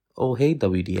Oh, hey,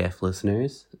 WDF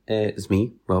listeners. It's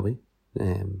me, Robbie.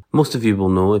 Most of you will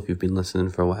know, if you've been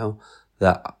listening for a while,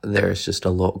 that there's just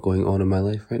a lot going on in my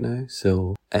life right now.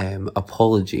 So,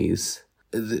 apologies.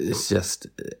 It's just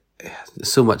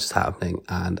so much is happening,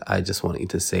 and I just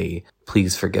wanted to say,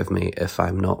 please forgive me if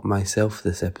I'm not myself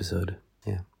this episode.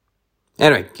 Yeah.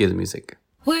 Anyway, cue the music.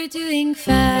 We're doing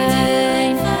fine.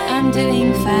 I'm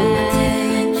doing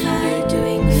fine. You're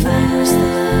doing fine. We're still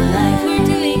alive. We're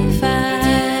doing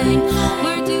fine.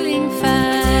 We're doing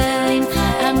fine.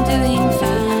 I'm doing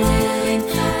fine.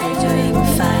 You're doing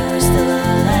fine. We're still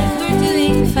alive. We're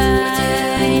doing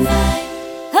fine.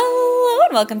 Hello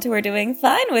and welcome to We're Doing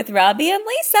Fine with Robbie and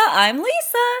Lisa. I'm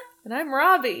Lisa. And I'm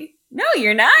Robbie. No,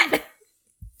 you're not.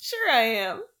 Sure I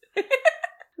am.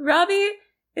 Robbie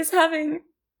is having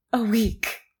a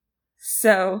week.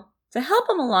 So, to help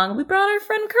him along, we brought our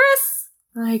friend Chris.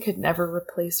 I could never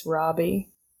replace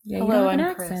Robbie. Yeah, Hello, have an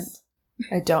I'm accent. Chris.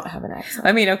 I don't have an accent.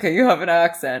 I mean, okay, you have an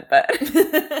accent, but...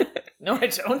 No, I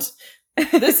don't.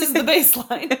 This is the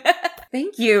baseline.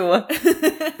 Thank you.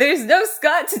 There's no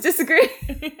Scott to disagree.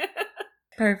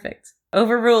 Perfect.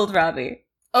 Overruled, Robbie.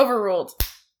 Overruled.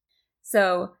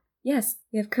 So, yes,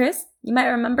 we have Chris. You might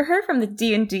remember her from the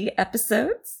D&D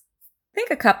episodes. I think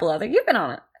a couple other. You've been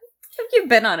on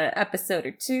an episode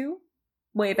or two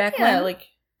way back Yeah, when. like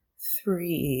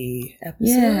 3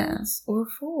 episodes or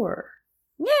 4.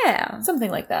 Yeah. Something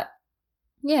like that.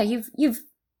 Yeah, you've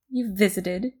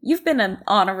visited. You've been an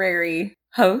honorary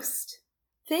host.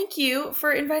 Thank you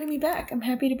for inviting me back. I'm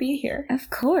happy to be here. Of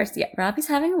course. Yeah, Robbie's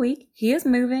having a week. He is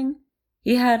moving.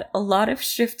 He had a lot of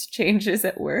shift changes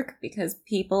at work because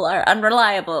people are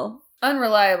unreliable.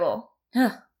 Unreliable.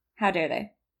 How dare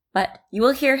they? But you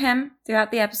will hear him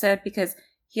throughout the episode because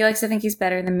he likes to think he's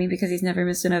better than me because he's never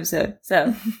missed an episode.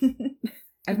 So,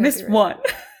 I've missed one.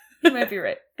 You might be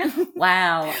right.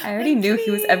 Wow. I already knew he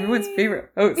was everyone's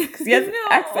favorite host because he has an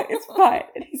accent. It's fine.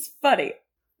 And he's funny.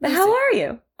 But how are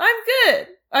you? I'm good.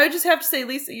 I would just have to say,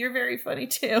 Lisa, you're very funny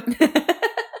too.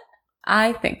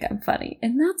 I think I'm funny.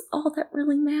 And that's all that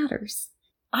really matters.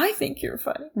 I think you're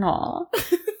funny. Aw.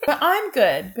 But I'm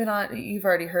good. You've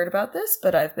already heard about this,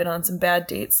 but I've been on some bad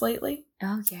dates lately.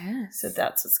 Oh, yes. So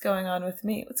that's what's going on with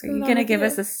me. What's Are going you on going to with give you?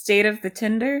 us a state of the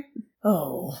Tinder?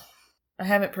 Oh, I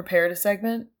haven't prepared a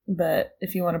segment, but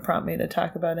if you want to prompt me to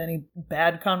talk about any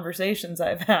bad conversations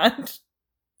I've had,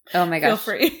 Oh my gosh. feel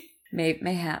free.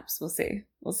 Mayhaps. We'll see.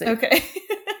 Okay.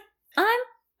 I'm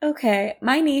okay.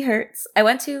 My knee hurts. I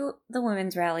went to the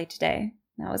women's rally today.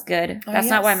 That was good. Oh, That's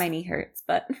not why yes. my knee hurts,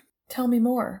 but... Tell me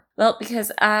more. Well,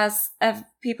 because as of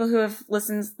people who have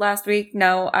listened last week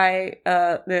know,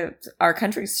 our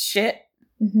country's shit,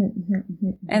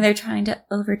 and they're trying to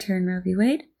overturn Roe v.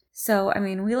 Wade. So, I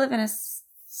mean, we live in a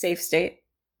safe state,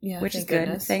 Yeah, which is thank good.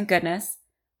 goodness. Thank goodness.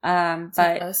 It's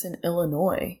But like us in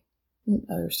Illinois. And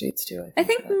other states too, I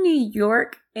think New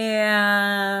York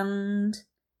and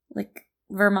like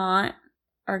Vermont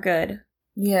are good.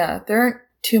 Yeah, there aren't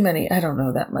too many. I don't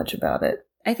know that much about it.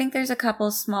 I think there's a couple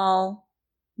small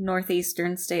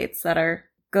northeastern states that are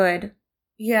good.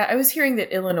 Yeah, I was hearing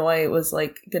that Illinois was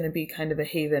like going to be kind of a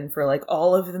haven for like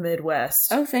all of the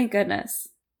Midwest. Oh, thank goodness.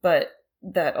 But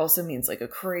that also means like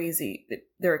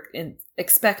they're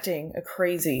expecting a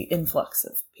crazy influx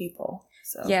of people.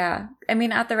 So Yeah. I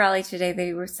mean, at the rally today,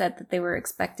 said that they were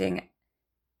expecting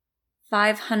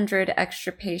 500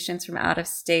 extra patients from out of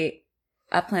state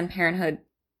at Planned Parenthood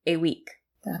a week.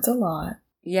 that's a lot.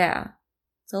 Yeah.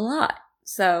 It's a lot.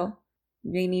 So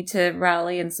we need to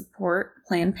rally and support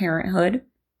Planned Parenthood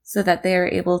so that they are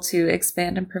able to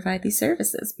expand and provide these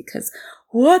services because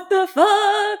what the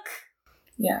fuck?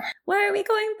 Yeah. Why are we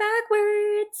going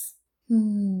backwards?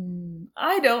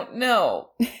 I don't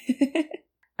know.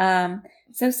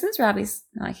 So since Robbie's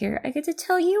not here, I get to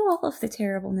tell you all of the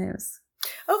terrible news.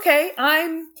 Okay,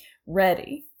 I'm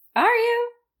ready. Are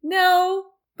you? No,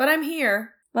 but I'm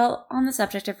here. Well, on the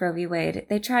subject of Roe v. Wade,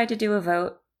 they tried to do a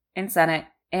vote in Senate,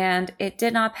 and it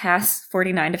did not pass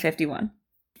 49 to 51.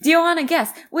 Do you want to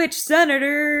guess which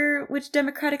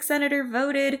Democratic senator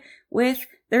voted with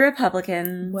the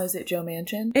Republicans? Was it Joe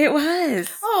Manchin? It was.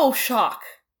 Oh, shock.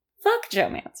 Fuck Joe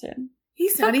Manchin.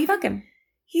 He's not even. Fuck him.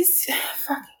 He's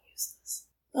fucking useless.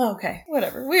 Okay,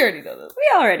 whatever. We already know this.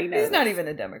 We already know. He's this. not even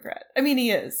a Democrat. I mean,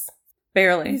 he is.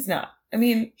 Barely. He's not. I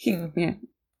mean, Yeah,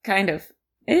 kind of.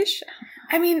 Ish?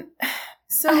 I mean,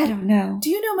 so I don't know. do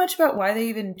you know much about why they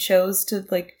even chose to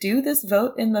like do this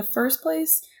vote in the first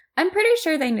place? I'm pretty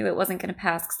sure they knew it wasn't going to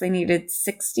pass because they needed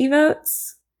 60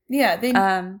 votes. Yeah, they.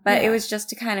 But yeah. it was just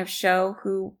to kind of show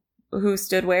who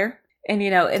stood where. And,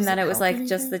 and Does then it it was help like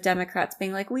just anything? the Democrats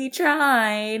being like, we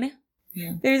tried.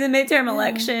 Yeah. There's a midterm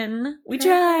election. We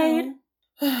tried.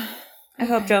 I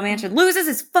hope Joe Manchin loses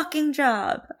his fucking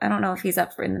job. I don't know if he's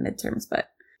up for in the midterms, but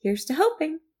here's to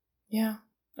hoping. Yeah.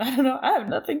 I don't know. I have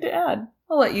nothing to add.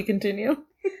 I'll let you continue.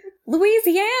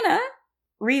 Louisiana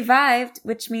revived,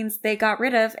 which means they got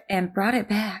rid of and brought it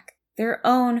back, their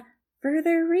own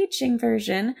further reaching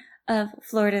version of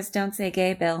Florida's Don't Say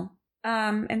Gay bill.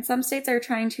 And some states are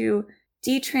trying to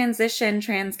detransition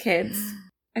trans kids.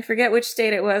 I forget which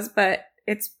state it was, but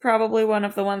it's probably one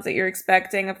of the ones that you're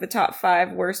expecting of the top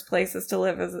 5 worst places to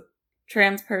live as a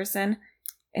trans person.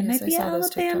 It might be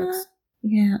Alabama.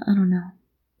 Yeah, I don't know.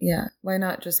 Yeah, why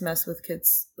not just mess with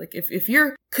kids? Like, if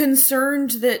you're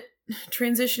concerned that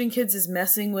transitioning kids is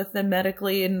messing with them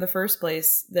medically in the first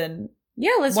place, then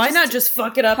yeah, why not just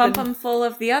fuck it up pump and them full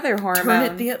of the other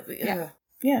hormone? Turn it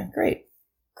yeah, great.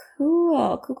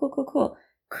 Cool.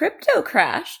 Crypto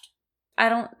crashed. I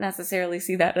don't necessarily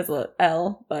see that as a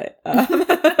L, but I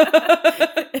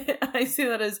see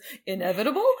that as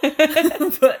inevitable.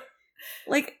 But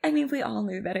like, I mean, we all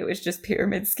knew that it was just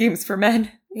pyramid schemes for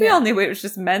men. We all knew it was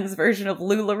just men's version of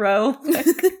LuLaRoe.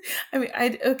 I mean,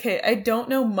 I don't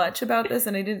know much about this,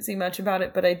 and I didn't see much about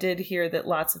it, but I did hear that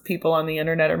lots of people on the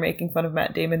internet are making fun of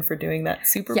Matt Damon for doing that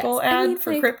Super Bowl ad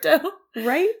for crypto.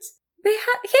 Right? He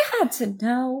had to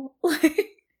know.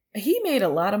 He made a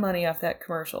lot of money off that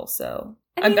commercial, so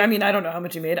I mean, I don't know how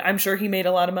much he made. I'm sure he made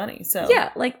a lot of money. So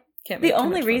yeah, like can't the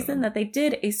only reason that they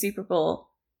did a Super Bowl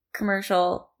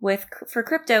commercial for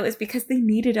crypto is because they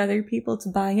needed other people to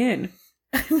buy in.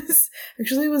 I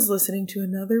was listening to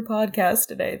another podcast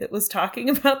today that was talking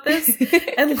about this,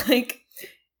 and like,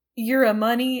 you're a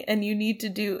money and you need to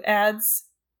do ads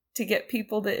to get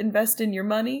people to invest in your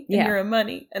money, and you're a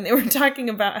money, and they were talking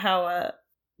about how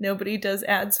nobody does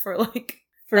ads for like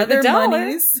for other the dollar.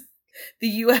 Monies, the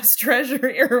U.S.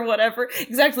 Treasury or whatever,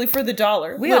 exactly for the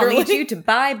dollar. We all need you to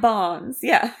buy bonds.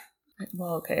 Yeah.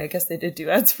 Well, okay, I guess they did do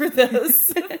ads for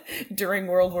those during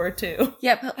World War II.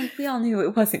 Yeah, but like we all knew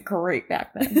it wasn't great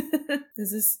back then.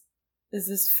 Is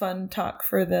this fun talk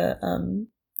for the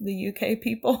UK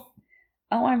people?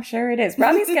 Oh, I'm sure it is.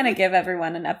 Robbie's gonna give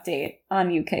everyone an update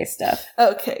on UK stuff.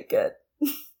 Okay, good.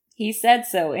 He said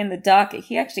so in the docket.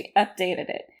 He actually updated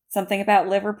it. Something about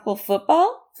Liverpool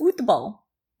football? Football.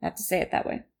 I have to say it that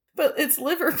way. But it's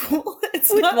Liverpool. It's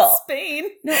football. Not Spain.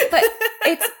 No, but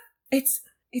it's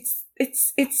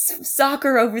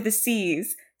soccer over the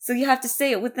seas, so you have to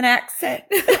say it with an accent.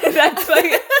 That's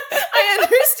why I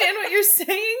understand what you're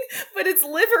saying, but it's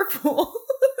Liverpool.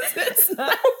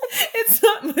 It's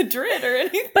not Madrid or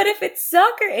anything. But if it's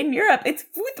soccer in Europe, it's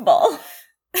football.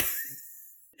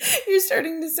 You're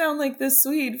starting to sound like the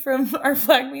Swede from Our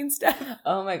Flag Means Death.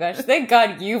 Oh my gosh, thank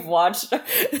God you've watched.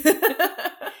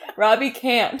 Robbie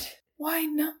can't. Why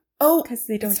not? Oh, because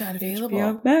they don't have available.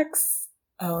 HBO Max.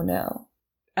 Oh no.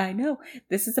 I know.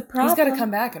 This is a problem. He's got to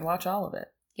come back and watch all of it.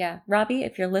 Yeah. Robbie,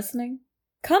 if you're listening,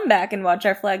 come back and watch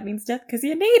Our Flag Means Death because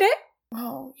you need it.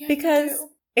 Oh, yeah. Because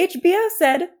HBO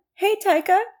said, hey,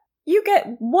 Taika, you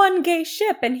get one gay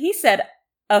ship. And he said,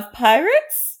 of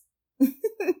pirates?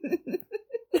 It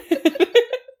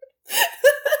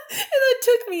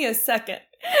took me a second.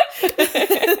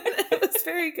 It was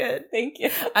very good. Thank you.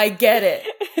 I get it.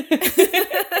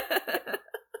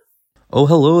 Oh,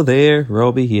 hello there,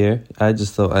 Robbie here. I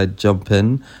just thought I'd jump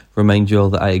in, remind you all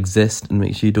that I exist, and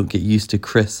make sure you don't get used to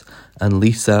Chris and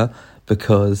Lisa,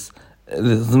 because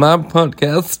this is my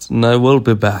podcast, and I will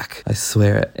be back. I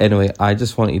swear it. Anyway, I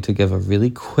just want you to give a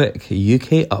really quick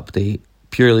UK update,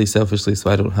 purely selfishly,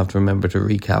 so I don't have to remember to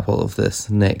recap all of this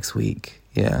next week.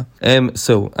 Yeah.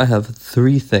 So I have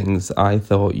 3 things I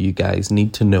thought you guys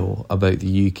need to know about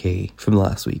the UK from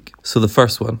last week. So the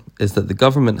first one is that the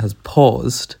government has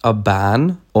paused a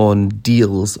ban on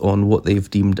deals on what they've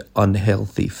deemed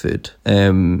unhealthy food.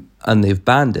 And they've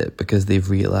banned it because they've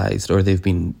realised, or they've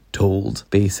been told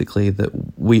basically, that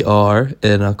we are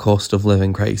in a cost of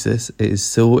living crisis. It is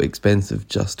so expensive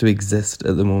just to exist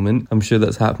at the moment. I'm sure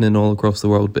that's happening all across the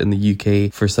world, but in the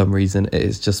UK, for some reason, it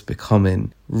is just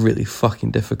becoming really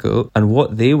fucking difficult. And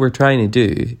what they were trying to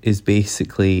do is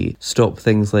basically stop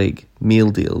things like meal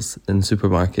deals in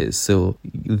supermarkets. So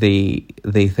they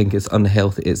think it's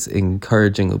unhealthy, it's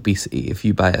encouraging obesity if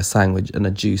you buy a sandwich and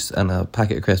a juice and a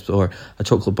packet of crisps or a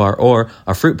chocolate bar or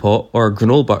a fruit pot or a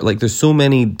granola bar. Like, there's so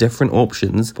many different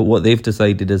options, but what they've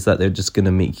decided is that they're just going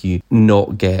to make you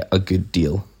not get a good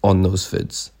deal on those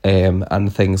foods,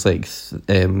 and things like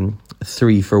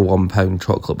 3 for £1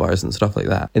 chocolate bars and stuff like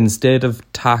that. Instead of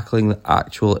tackling the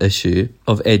actual issue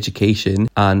of education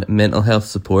and mental health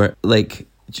support, like,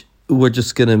 we're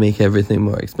just gonna make everything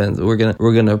more expensive. We're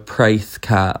gonna price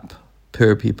cap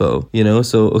poor people, you know?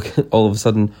 So all of a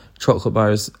sudden, chocolate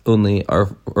bars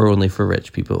are only for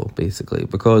rich people, basically,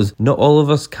 because not all of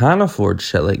us can afford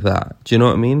shit like that. Do you know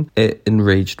what I mean? It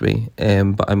enraged me,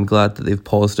 but I'm glad that they've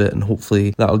paused it, and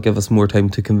hopefully that'll give us more time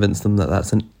to convince them that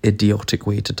that's an idiotic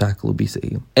way to tackle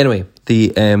obesity. Anyway,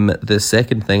 the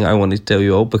second thing I wanted to tell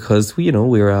you all, because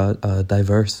we're a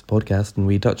diverse podcast and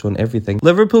we touch on everything.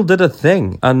 Liverpool did a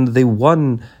thing and they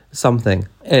won something.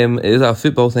 It's a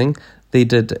football thing.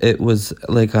 It was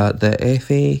like the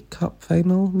FA Cup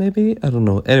final, maybe? I don't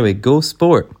know. Anyway, go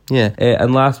sport. Yeah.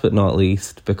 And last but not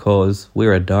least, because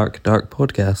we're a dark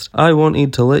podcast, I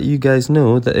wanted to let you guys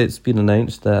know that it's been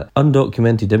announced that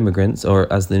undocumented immigrants,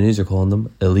 or as the news are calling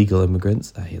them, illegal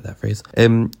immigrants, I hate that phrase,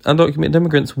 undocumented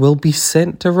immigrants will be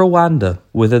sent to Rwanda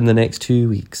within the next 2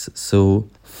 weeks. So,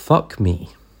 fuck me.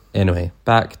 Anyway,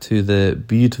 back to the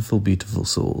beautiful, beautiful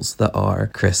souls that are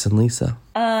Chris and Lisa.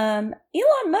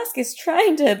 Elon Musk is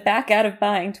trying to back out of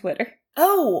buying Twitter.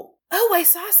 Oh, I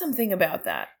saw something about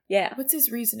that. Yeah. What's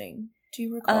his reasoning? Do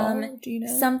you recall? Do you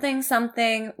know?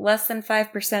 Something, less than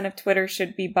 5% of Twitter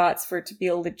should be bots for it to be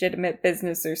a legitimate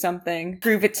business or something.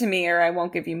 Prove it to me or I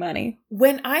won't give you money.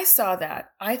 When I saw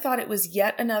that, I thought it was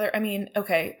yet another,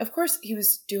 okay, of course he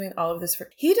was doing all of this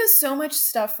he does so much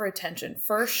stuff for attention,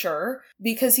 for sure,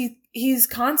 because he's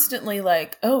constantly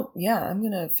like, oh yeah, I'm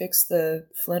gonna fix the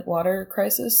Flint water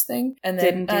crisis thing, and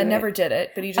then never did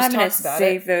it, but he just talks about it. I'm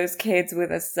gonna save those kids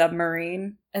with a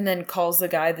submarine. And then calls the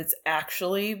guy that's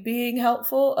actually being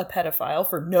helpful a pedophile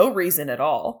for no reason at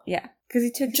all. Yeah, because he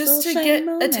took just to get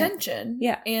attention.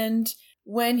 Yeah. And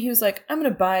when he was like, I'm going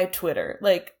to buy Twitter,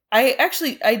 like,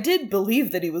 I did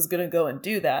believe that he was going to go and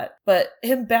do that. But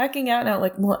him backing out now,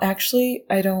 like, well, actually,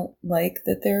 I don't like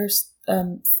that there's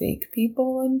fake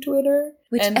people on Twitter.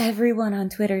 Which everyone on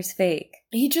Twitter's fake.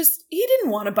 He didn't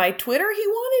want to buy Twitter. He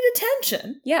wanted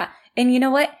attention. Yeah. And you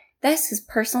know what? This has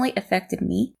personally affected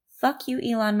me. Fuck you,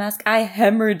 Elon Musk. I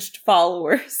hemorrhaged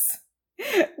followers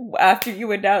after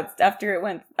you announced, after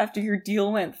your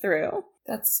deal went through.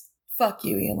 That's fuck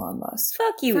you, Elon Musk.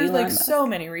 Fuck you, Elon Musk. For so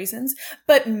many reasons,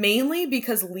 but mainly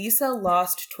because Lisa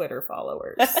lost Twitter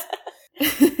followers.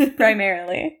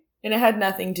 Primarily. And it had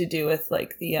nothing to do with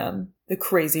like the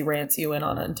crazy rants you went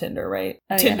on Tinder, right?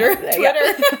 Oh, Tinder, yeah.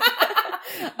 Twitter.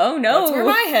 Yeah. Oh no. That's where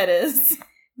my head is.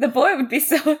 The boy would be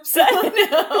so upset.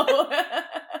 Oh, no.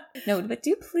 No, but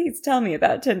do please tell me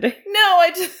about Tinder. No,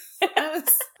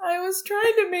 I was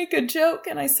trying to make a joke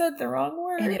and I said the wrong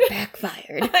word. And it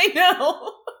backfired. I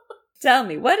know. Tell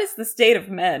me, what is the state of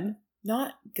men?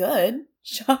 Not good.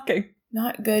 Shocking.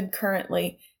 Not good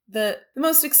currently. The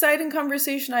most exciting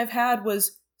conversation I've had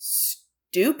was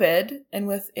stupid, and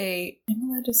with I'm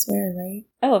allowed to swear, right?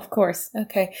 Oh, of course.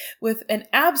 Okay. With an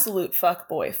absolute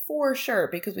fuckboy, for sure,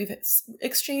 because we've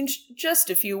exchanged just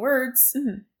a few words.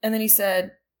 Mm-hmm. And then he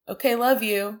said, okay, love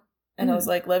you. And I was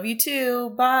like, love you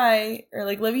too, bye. Or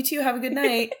like, love you too, have a good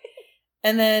night.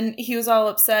 And then he was all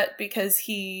upset because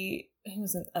he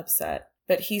wasn't upset,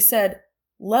 but he said,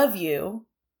 love you,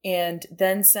 and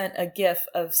then sent a gif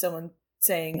of someone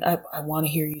saying, I want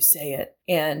to hear you say it.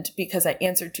 And because I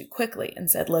answered too quickly and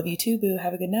said, love you too, boo,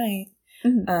 have a good night.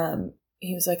 Mm-hmm.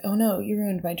 He was like, oh no, you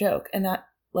ruined my joke. And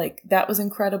that was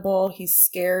incredible. He's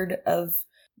scared of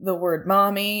the word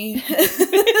mommy.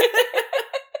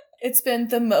 It's been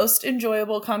the most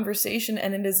enjoyable conversation,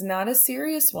 and it is not a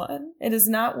serious one. It is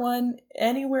not one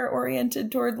anywhere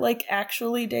oriented toward like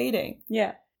actually dating.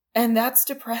 Yeah. And that's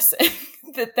depressing.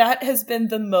 that has been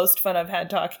the most fun I've had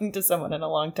talking to someone in a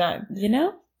long time. You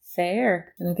know?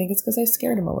 Fair. And I think it's because I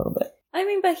scared him a little bit. I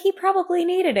mean, but he probably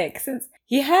needed it since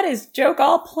he had his joke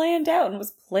all planned out and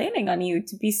was planning on you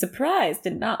to be surprised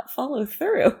and not follow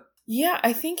through. Yeah,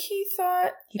 I think he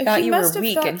thought you were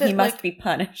weak and he must be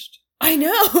punished. I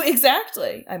know,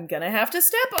 exactly. I'm gonna have to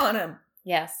step on him.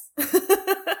 Yes.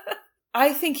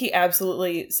 I think he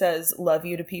absolutely says love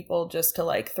you to people just to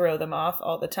like throw them off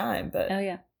all the time, but oh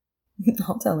yeah.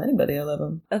 I'll tell anybody I love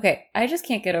them. Okay, I just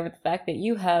can't get over the fact that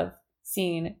you have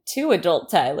seen 2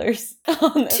 adult Tylers. 2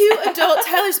 adult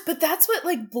Tylers, but that's what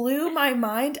like blew my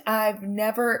mind.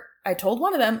 I told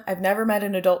one of them, I've never met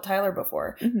an adult Tyler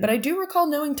before, but I do recall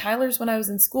knowing Tylers when I was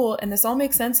in school, and this all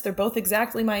makes sense. They're both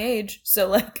exactly my age. So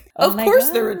like, of course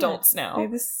they're adults now. They're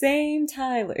the same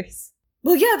Tylers.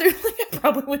 Well, yeah, they're like, I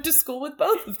probably went to school with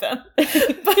both of them.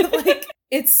 But like,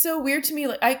 it's so weird to me.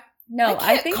 Like,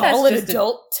 I think call that's it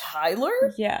adult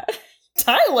Tyler? Yeah.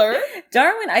 Tyler?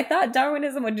 Darwin, I thought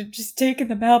Darwinism would have just taken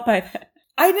them out by then.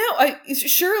 I know,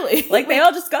 surely. Like they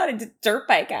all just got into dirt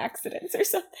bike accidents or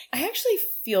something. I actually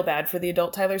feel bad for the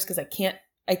adult Tylers because I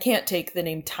can't take the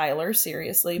name Tyler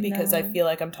seriously because I feel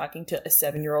like I'm talking to a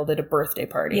 7-year-old at a birthday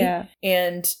party. Yeah.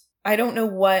 And I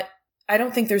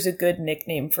don't think there's a good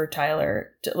nickname for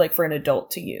Tyler, for an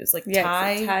adult to use. Like Yeah,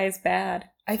 Ty. Ty is bad.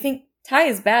 I think. Ty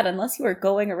is bad unless you are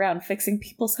going around fixing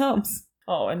people's homes.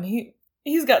 Oh, and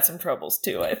he's got some troubles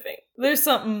too, I think. There's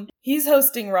something. He's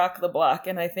hosting Rock the Block,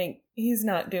 and I think he's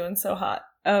not doing so hot.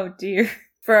 Oh, dear.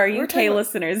 For our We're UK talking about-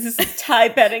 listeners, this is Ty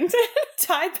Bennington.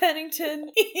 Ty Pennington.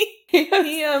 He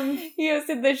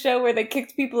hosted the show where they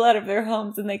kicked people out of their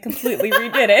homes and they completely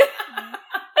redid it.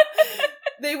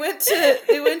 They went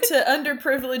to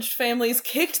underprivileged families,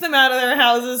 kicked them out of their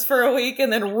houses for a week,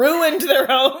 and then ruined their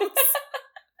homes.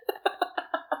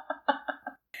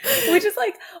 Which is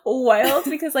like wild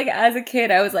because like as a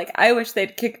kid I was like, I wish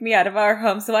they'd kick me out of our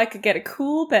home so I could get a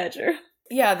cool bedroom.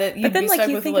 Yeah, that you'd then, be like, stuck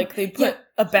you with think like of- they put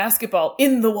a basketball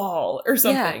in the wall or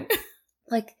something.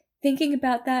 Like thinking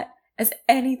about that as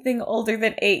anything older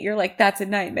than 8, you're like, that's a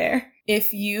nightmare.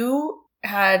 If you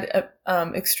had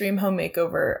a extreme home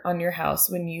makeover on your house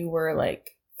when you were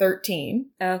like 13,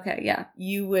 Okay, yeah.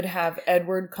 you would have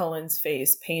Edward Cullen's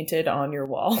face painted on your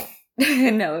wall.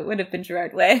 No, it would have been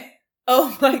Gerard Way.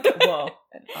 Oh my god! Well,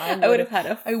 I would have had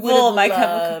a I would full have My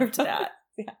Chemical loved Romance. that.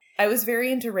 Yeah. I was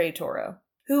very into Ray Toro,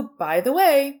 who, by the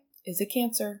way, is a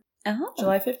Cancer. Oh,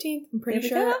 July 15th. I'm pretty There we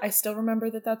sure. go. I still remember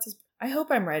that that's his. I hope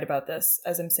I'm right about this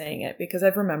as I'm saying it because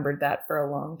I've remembered that for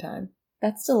a long time.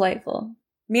 that's delightful.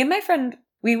 Me and my friend,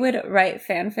 we would write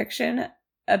fan fiction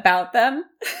about them.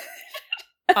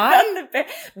 I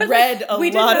But, read like, we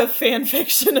a didn't lot have- of fan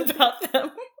fiction about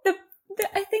them.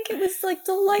 I think it was like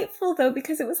delightful though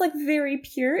because it was like very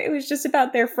pure. It was just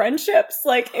about their friendships.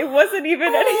 Like it wasn't even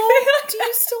anything. Oh, do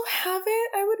you still have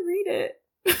it? I would read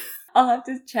it. I'll have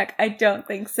to check. I don't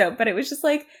think so, but it was just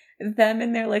like them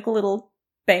in their like little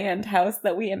band house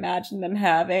that we imagined them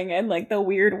having and like the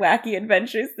weird wacky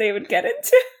adventures they would get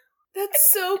into. That's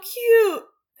so cute.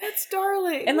 That's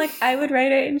darling. And like I would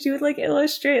write it and she would like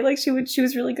illustrate. Like she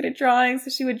was really good at drawing, so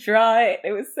she would draw it.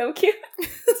 It was so cute.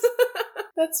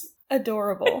 That's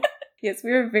adorable. Yes,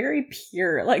 we were very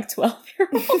pure, like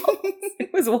 12-year-olds. It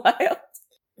was wild.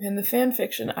 And the fan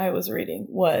fiction I was reading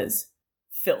was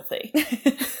filthy.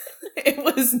 It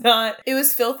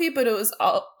was filthy, but it was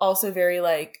also very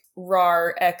like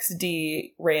RAR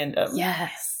XD random.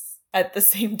 Yes. At the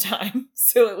same time.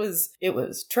 So it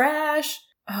was trash.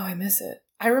 Oh, I miss it.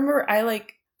 I remember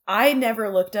I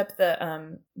never looked up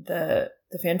the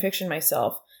fan fiction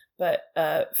myself, but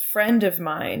a friend of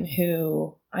mine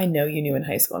who I know you knew in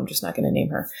high school, I'm just not going to name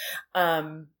her.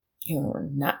 We're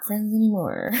not friends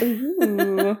anymore.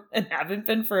 Ooh. And haven't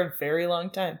been for a very long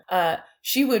time.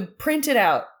 She would print it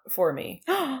out for me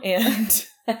and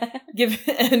give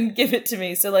it to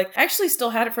me. So like I actually still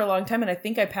had it for a long time and I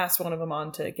think I passed one of them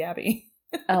on to Gabby.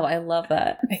 Oh, I love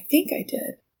that. I think I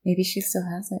did. Maybe she still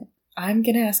has it. I'm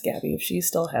going to ask Gabby if she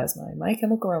still has My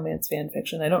Chemical Romance fan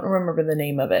fiction. I don't remember the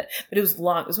name of it, but it was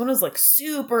long. It was one of those like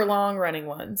super long running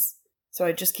ones. So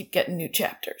I just keep getting new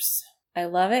chapters. I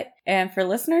love it. And for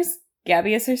listeners,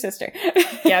 Gabby is her sister.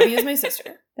 Gabby is my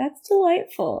sister. That's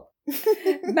delightful.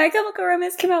 My Chemical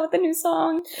Romance came out with a new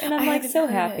song, and I'm I like haven't so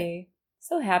heard happy.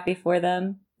 So happy for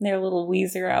them. Their little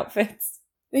Weezer outfits.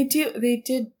 They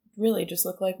did really just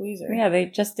look like Weezer. Yeah, they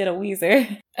just did a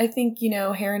Weezer. I think,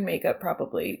 hair and makeup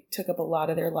probably took up a lot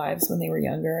of their lives when they were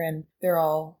younger, and they're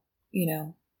all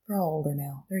older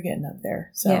now. They're getting up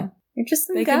there. So Yeah. They're just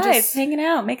some They can guys just- hanging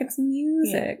out, making some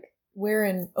music. wear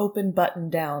an open button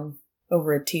down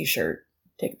over a t-shirt,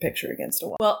 take a picture against a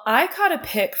wall. Well, I caught a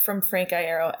pic from Frank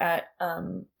Iero at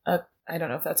I don't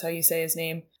know if that's how you say his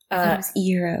name. I thought it was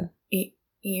Eero.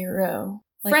 Iero.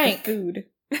 Like Frank, the food.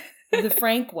 the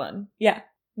Frank one. Yeah.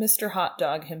 Mr. Hot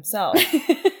Dog himself.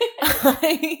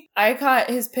 I caught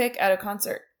his pic at a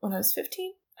concert when I was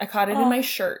 15. I caught it in my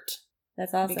shirt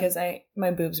That's awesome. because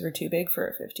my boobs were too big for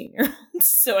a 15-year-old.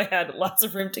 So I had lots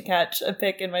of room to catch a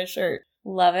pic in my shirt.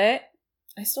 Love it.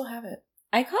 I still have it.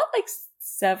 I caught like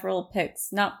several pics,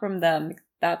 not from them.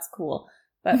 That's cool.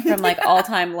 But from like All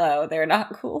Time Low, they're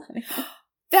not cool anymore.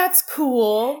 That's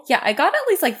cool. Yeah, I got at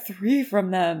least like 3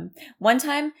 from them. One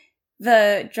time,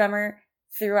 the drummer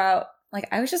threw out, like,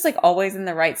 I was just like always in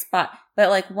the right spot. But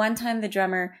like one time, the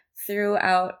drummer threw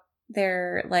out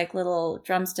their like little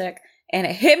drumstick and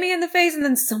it hit me in the face, and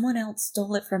then someone else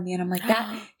stole it from me. And I'm like,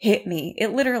 that hit me.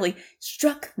 It literally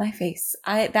struck my face.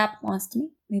 That belongs to me.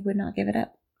 They would not give it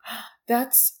up.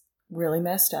 That's really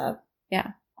messed up.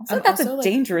 Yeah. Also, I'm that's also, a like-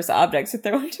 dangerous object to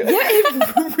throw into Yeah,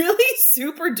 it really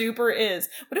super duper is.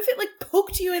 What if it like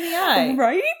poked you in the eye?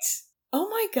 Right? Oh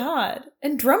my god.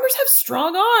 And drummers have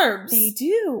strong arms. They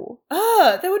do.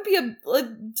 That would be a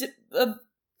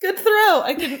good throw.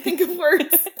 I couldn't think of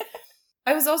words.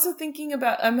 I was also thinking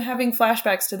about, I'm having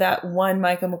flashbacks to that one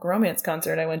My Chemical Romance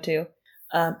concert I went to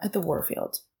at the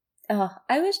Warfield. Oh,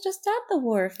 I was just at the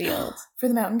Warfield. For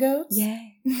the Mountain Goats?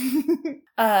 Yay.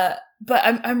 But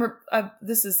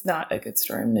this is not a good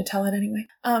story. I'm going to tell it anyway.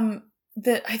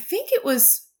 I think it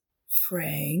was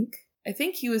Frank. I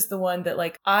think he was the one that,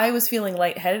 like, I was feeling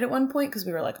lightheaded at one point because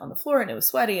we were, like, on the floor and it was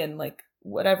sweaty and, like,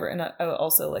 whatever. And I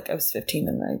also, like, I was 15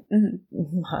 and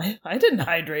I didn't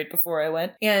hydrate before I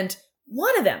went. And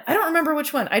one of them, I don't remember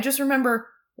which one. I just remember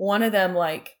one of them,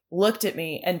 like, looked at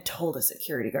me and told a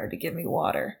security guard to give me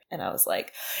water. And I was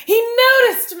like, he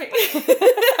noticed me.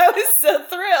 I was so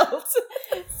thrilled.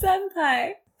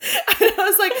 Senpai. And I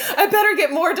was like, I better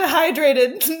get more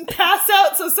dehydrated and pass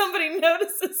out so somebody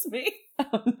notices me.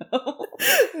 Oh, no.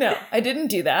 No, I didn't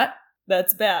do that.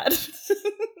 That's bad.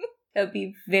 That would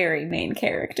be very main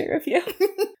character of you.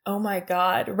 Oh my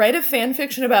god. Write a fan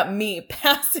fiction about me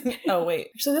passing. Oh, wait.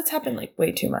 Actually, that's happened, like,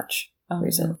 way too much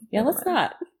recently. Yeah, let's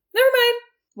not. Never mind.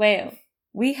 Well,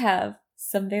 we have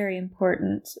some very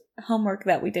important homework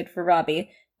that we did for Robbie.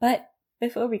 But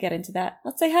before we get into that,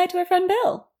 let's say hi to our friend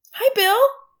Bill. Hi, Bill.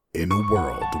 In a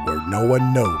world where no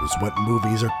one knows what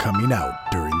movies are coming out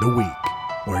during the week,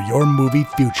 where your movie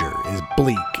future is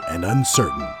bleak and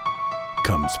uncertain,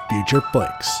 comes Future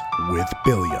Flicks with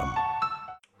Billiam.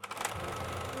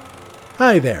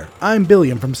 Hi there, I'm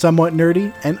Billiam from Somewhat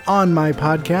Nerdy, and on my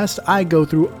podcast, I go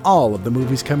through all of the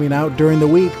movies coming out during the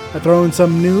week. I throw in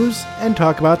some news and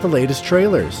talk about the latest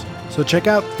trailers. So check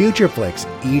out Future Flicks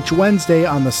each Wednesday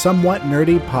on the Somewhat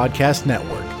Nerdy Podcast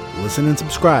Network. Listen and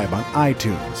subscribe on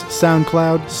iTunes,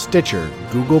 SoundCloud, Stitcher,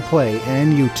 Google Play,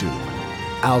 and YouTube.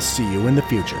 I'll see you in the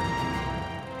future.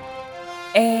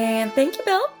 And thank you,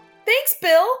 Bill. Thanks,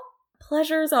 Bill.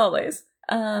 Pleasure as always.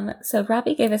 So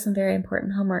Robbie gave us some very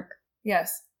important homework.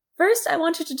 Yes. First, I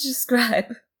want you to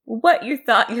describe what you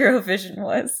thought Eurovision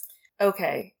was.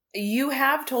 Okay. You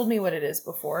have told me what it is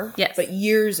before. Yes. But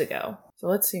years ago. So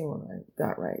let's see what I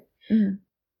got right. Mhm.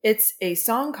 It's a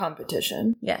song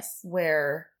competition Yes.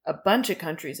 where a bunch of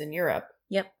countries in Europe,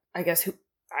 Yep. I guess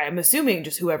I'm assuming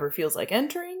just whoever feels like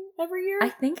entering every year, I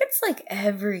think it's like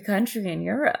every country in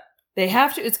Europe. they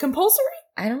have to. It's compulsory?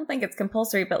 I don't think it's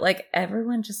compulsory, but like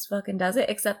everyone just fucking does it,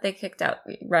 except they kicked out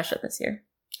Russia this year,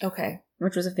 Okay.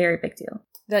 which was a very big deal.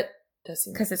 That does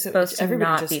seem 'Cause it's so supposed to everybody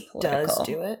not just be political. does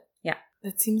do it? Yeah.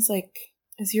 That seems like,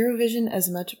 is Eurovision as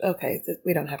much? Okay,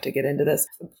 we don't have to get into this.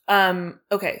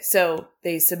 Okay, so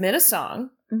they submit a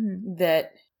song Mm-hmm.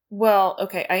 that,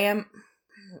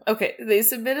 they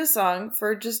submit a song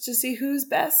for just to see who's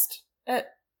best at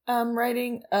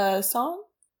writing a song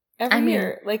every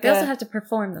year. Like they also have to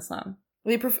perform the song.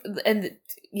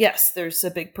 Yes, there's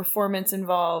a big performance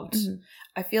involved. Mhm.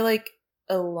 I feel like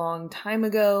a long time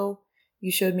ago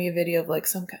you showed me a video of like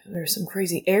there's some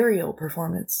crazy aerial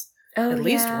performance Oh, at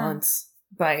least yeah. once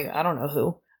by I don't know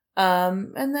who.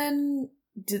 And then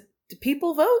do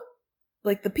people vote?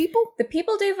 Like the people? The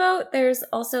people do vote. There's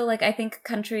also like I think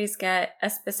countries get a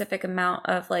specific amount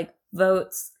of like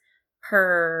votes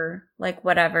per like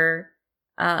whatever.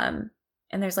 And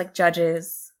there's like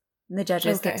judges. And the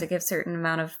judges get Okay. to give certain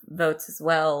amount of votes as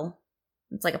well.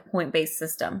 It's like a point-based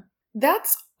system.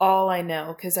 That's all I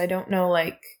know because I don't know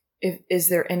like is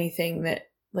there anything that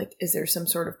like is there some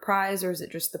sort of prize or is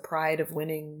it just the pride of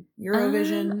winning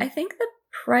Eurovision? I think the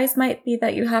prize might be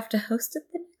that you have to host it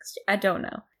the next year. I don't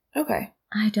know. Okay.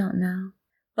 I don't know.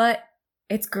 But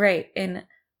it's great. And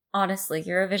honestly,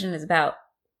 Eurovision is about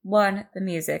 1, the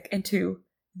music, and 2,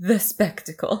 the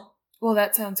spectacle. Well,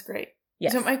 that sounds great.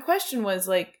 Yes. So my question was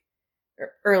like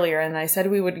earlier, and I said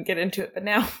we wouldn't get into it, but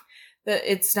now that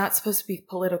it's not supposed to be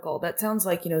political. That sounds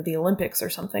like, the Olympics or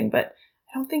something, but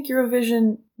I don't think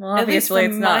Eurovision, Well, at least obviously,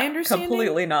 from it's my not understanding.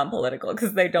 completely non-political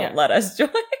because they don't Yeah. let us join.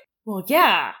 Well,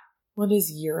 yeah. What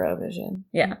is Eurovision?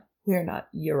 Yeah. We're not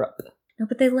Europe. No,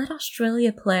 but they let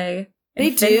Australia play. They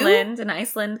And do? Finland and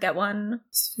Iceland get one.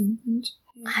 Is Finland?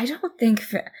 I don't think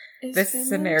Is this is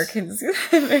Finland? Americans.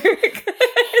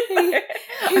 Hey,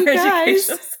 Our guys.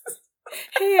 education system.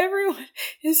 Hey, everyone.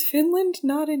 Is Finland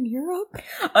not in Europe?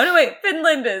 Oh no, wait,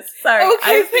 Finland is. Sorry, Okay,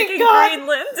 I was thank thinking God.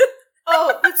 Greenland.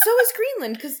 Oh, but so is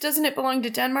Greenland, because doesn't it belong to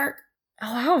Denmark?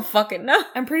 Oh, I don't fucking know.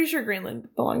 I'm pretty sure Greenland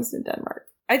belongs to Denmark.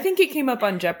 I think it came up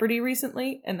on Jeopardy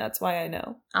recently, and that's why I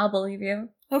know. I'll believe you.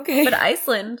 Okay. But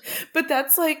Iceland, But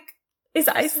that's like, is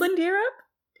Iceland Europe?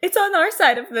 It's on our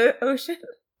side of the ocean.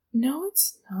 no,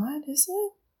 it's not, is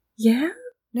it? Yeah,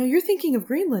 No, you're thinking of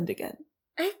Greenland again.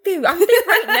 I do. Aren't they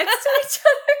right next to each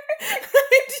other? I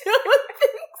don't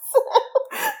think so.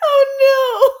 Oh no.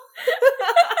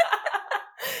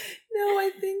 No,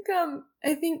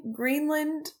 I think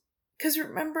Greenland, because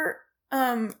remember,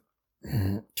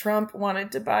 Trump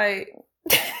wanted to buy.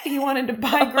 He wanted to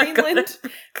buy Oh my God, Greenland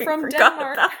I from forgot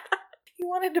Denmark. about He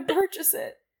wanted to purchase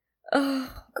it.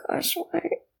 Oh gosh, why?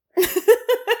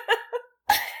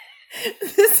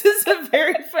 This is a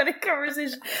very funny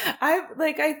conversation. I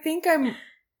think I'm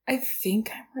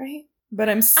right, but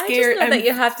I'm I scared. just know I'm that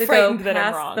you have to go frightened that I'm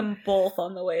past wrong. them both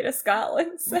on the way to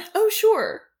Scotland. So. Oh,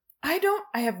 sure. I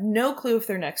have no clue if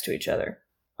they're next to each other.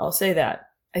 I'll say that.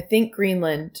 I think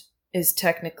Greenland is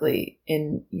technically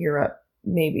in Europe,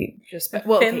 maybe just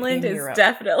Finland in is Europe.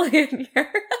 definitely in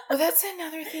Europe. Well, that's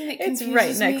another thing that It's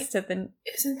confuses right me. next to the.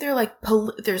 Isn't there like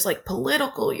there's like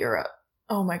political Europe?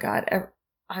 Oh my god,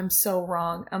 I'm so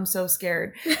wrong. I'm so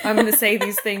scared. I'm going to say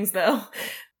these things though.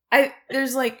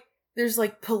 There's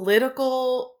like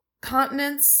political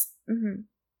continents, Mhm.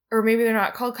 or maybe they're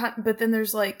not called but then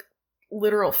there's like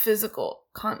literal physical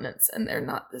continents, and they're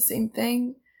not the same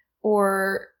thing.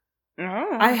 Or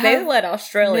Oh, I they have let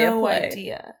Australia no play.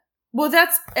 idea. Well,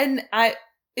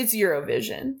 it's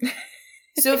Eurovision.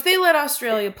 So if they let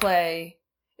Australia play,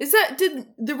 did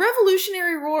the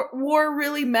Revolutionary War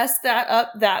really mess that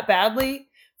up that badly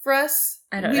for us?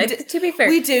 I don't We know. did- To be fair,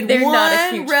 we did they're one not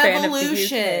a huge revolution,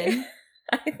 fan of the UK.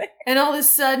 I think. and all of a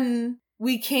sudden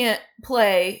we can't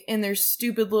play in their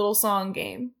stupid little song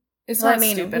game. It's Well, not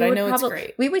stupid. we I would know it's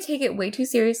great. We would take it way too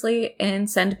seriously and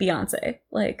send Beyonce.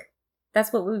 Like,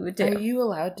 that's what we would do. Are you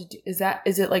allowed to do? Is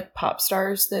it like pop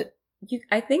stars that?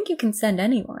 I think you can send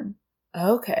anyone.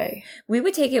 Okay. We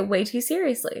would take it way too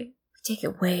seriously. We take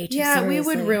it way too Yeah, seriously. we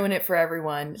would ruin it for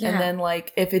everyone. Yeah. And then,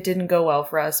 like, if it didn't go well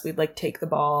for us, we'd, like, take the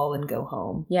ball and go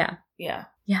home. Yeah. Yeah.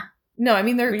 Yeah. No, I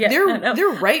mean, they're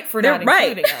right for They're not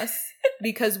right. including us.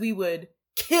 Because we would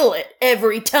kill it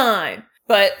every time.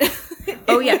 But...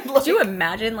 Oh, yeah. it would, Could you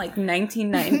imagine, like,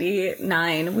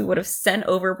 1999, we would have sent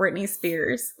over Britney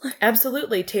Spears?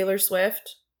 Absolutely. Taylor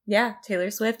Swift. Yeah.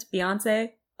 Taylor Swift, Beyonce.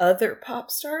 Other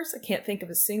pop stars? I can't think of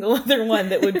a single other one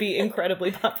that would be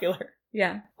incredibly popular.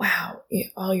 Yeah. Wow.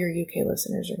 All your UK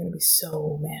listeners are going to be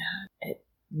so mad at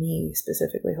me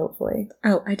specifically, hopefully.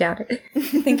 Oh, I doubt it. I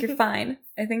think you're fine.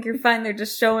 I think you're fine. They're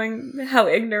just showing how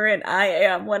ignorant I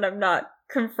am when I'm not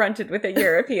confronted with a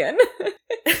European.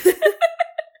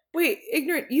 Wait,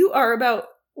 ignorant you are about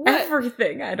what?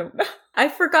 Everything. I don't know. I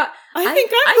forgot. I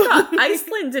got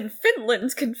Iceland and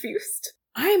Finland confused.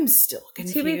 I'm still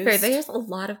confused. To be fair, there's a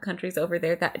lot of countries over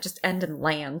there that just end in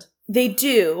land. They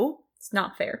do, It's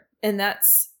not fair. and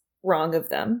that's wrong of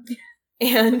them.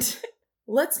 And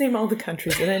let's name all the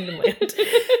countries that end in land.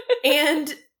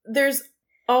 And there's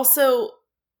also,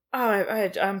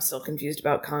 I'm still confused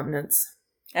about continents.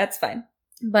 That's fine.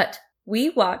 But we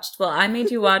watched, I made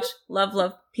you watch Love,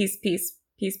 Love, Peace, Peace,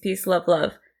 Peace, Peace, Love,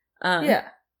 Love. Yeah.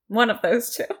 One of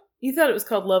those two. You thought it was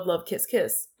called Love, Love, Kiss,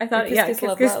 Kiss. I thought, Or Kiss, yeah, Kiss, Kiss,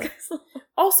 Love, Kiss, Love. Kiss.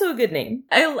 Also a good name.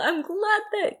 I'm glad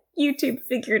that YouTube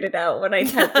figured it out when I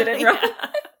typed it in wrong. Yeah.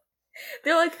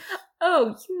 They're like,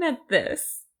 oh, you meant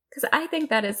this. Because I think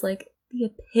that is like the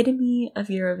epitome of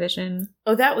Eurovision.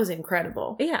 Oh, that was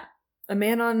incredible. Yeah, A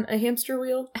man on a hamster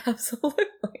wheel, absolutely.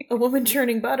 a woman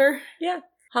churning butter. Yeah.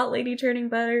 Hot lady churning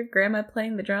butter, grandma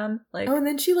playing the drum. Like, Oh, and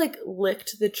then she like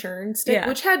licked the churn stick, Yeah.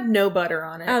 which had no butter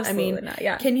on it. absolutely I mean, not.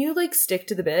 Yeah. can you like stick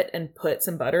to the bit and put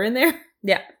some butter in there?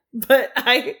 Yeah. But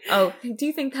Oh, do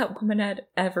you think that woman had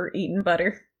ever eaten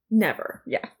butter? never.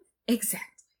 Yeah.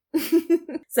 Exactly.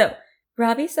 So,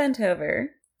 Robbie sent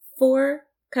over 4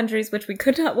 countries which we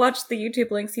could not watch the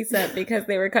YouTube links he sent because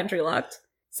they were country locked.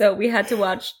 So we had to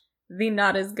watch the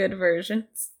not as good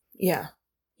versions. Yeah.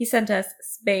 He sent us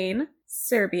Spain,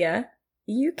 Serbia,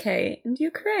 UK, and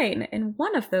Ukraine, and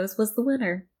one of those was the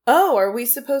winner. Oh, are we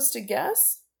supposed to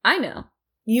guess? I know.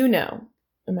 You know.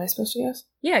 Am I supposed to guess?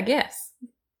 Yeah, I guess.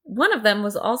 One of them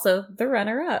was also the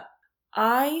runner-up.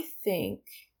 I think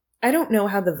I don't know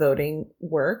how the voting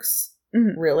works,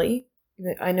 Mhm. really.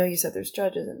 I know you said there's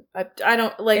judges, and I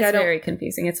don't like. It's I don't. very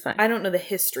confusing. It's fine. I don't know the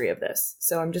history of this,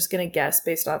 so I'm just gonna guess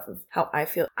based off of how I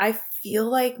feel. I feel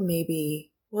like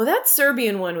maybe. Well, that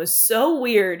Serbian one was so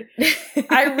weird.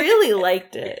 I really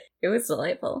liked it. It was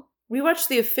delightful. We watched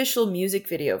the official music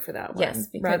video for that one, Yes,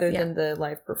 because- rather yeah. than the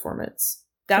live performance.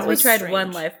 That That we was tried strange.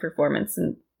 one live performance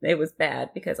and it was bad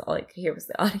because all I could hear was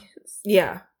the audience.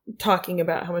 Yeah, talking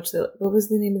about how much they. What was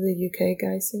the name of the UK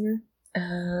guy singer?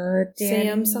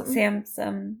 Sam something?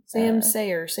 Sam Sam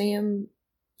Sayer, Sam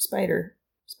Spider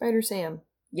Sam.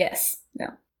 Yes. No.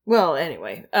 Well,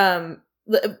 anyway,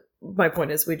 my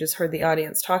point is we just heard the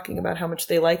audience talking about how much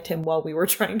they liked him while we were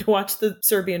trying to watch the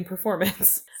Serbian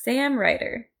performance. Sam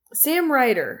Ryder. Sam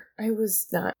Ryder. I was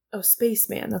not. Oh,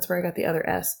 Spaceman. That's where I got the other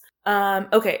S.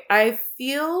 Okay, I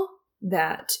feel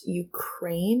that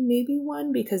Ukraine maybe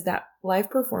won because that live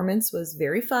performance was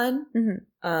very fun.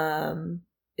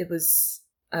 It was,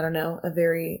 I don't know,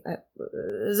 it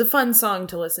was a fun song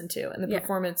to listen to, and the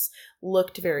performance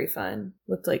looked very fun.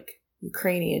 Looked like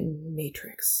Ukrainian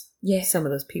Matrix. Yeah. Some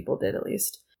of those people did, at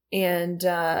least. And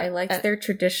I liked their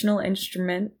traditional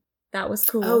instrument. That was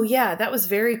cool. Oh yeah, that was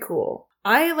very cool.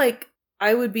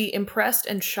 I would be impressed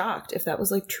and shocked if that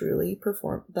was like truly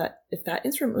performed, if that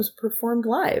instrument was performed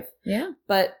live. Yeah.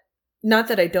 But not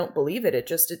that I don't believe it.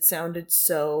 It sounded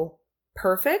so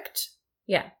perfect.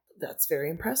 Yeah. That's very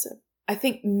impressive. I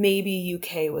think maybe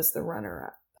UK was the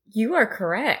runner-up. You are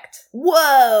correct.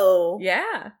 Whoa.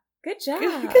 Yeah. Good job.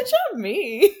 Good job,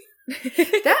 me.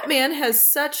 That man has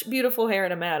such beautiful hair,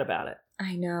 and I'm mad about it.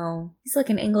 I know. He's like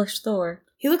an English Thor.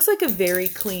 He looks like a very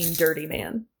clean, dirty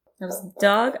man. That was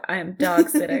dog. I am dog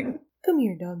sitting. Come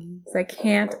here, doggy. I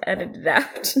can't edit it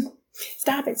out.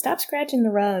 Stop it. Stop scratching the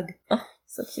rug. Oh,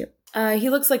 so cute. He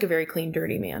looks like a very clean,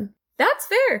 dirty man. That's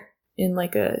fair. In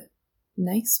like a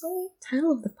nice way.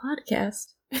 Title of the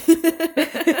podcast.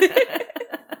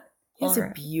 He has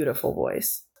Alright. a beautiful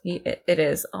voice. It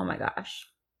is. Oh my gosh.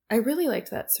 I really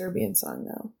liked that Serbian song,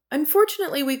 though.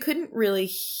 Unfortunately, we couldn't really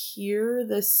hear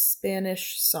the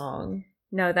Spanish song.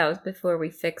 No, that was before we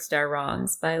fixed our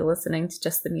wrongs by listening to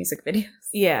just the music videos.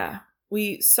 Yeah.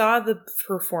 We saw the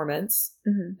performance,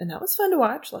 Mm-hmm. and that was fun to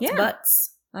watch. Lots of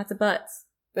butts. Lots of butts.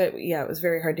 But yeah, it was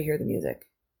very hard to hear the music.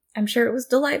 I'm sure it was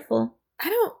delightful. I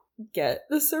don't get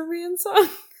the Serbian song.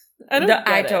 I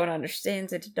don't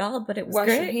understand it at all, but it was Wash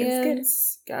great. your It was good.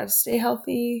 hands. Gotta stay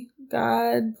healthy.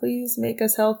 God, please make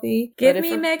us healthy. Give But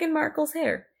me Meghan Markle's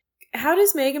hair. How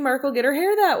does Meghan Markle get her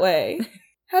hair that way?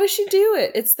 How does she do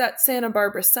it? It's that Santa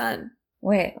Barbara sun.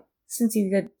 Wait, since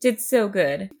you did so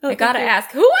good, Oh, I gotta thank you.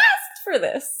 ask, who asked for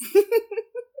this?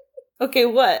 Okay,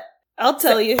 what? I'll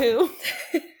tell you who.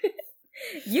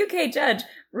 UK judge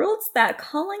ruled that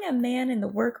calling a man in the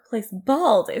workplace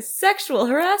bald is sexual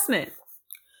harassment.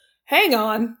 Hang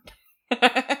on.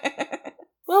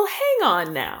 Well, hang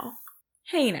on now.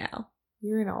 Hey now.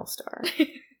 You're an all-star.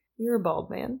 You're a bald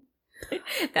man.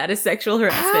 That is sexual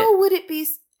harassment. How would it be?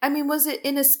 I mean, was it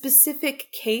in a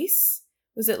specific case?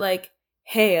 Was it like,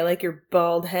 hey, I like your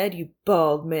bald head, you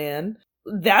bald man?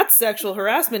 That's sexual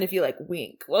harassment if you like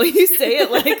wink while you say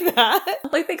it like that.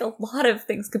 I think a lot of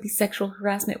things could be sexual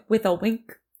harassment with a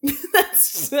wink.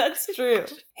 That's true.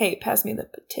 Hey, pass me the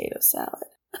potato salad.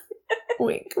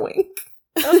 Wink, wink.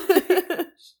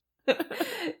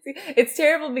 See, it's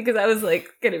terrible because I was like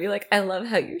gonna be like, I love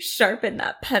how you sharpen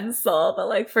that pencil, but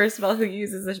like, first of all, who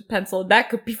uses a pencil? That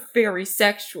could be very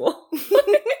sexual.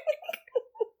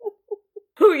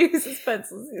 Who uses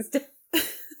pencils these days?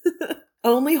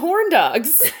 Only horn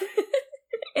dogs.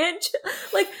 And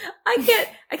like, I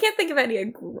can't think of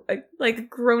any like a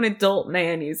grown adult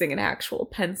man using an actual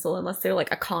pencil unless they're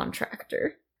like a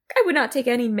contractor. I would not take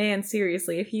any man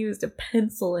seriously if he used a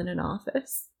pencil in an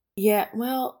office. Yeah,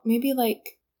 well, maybe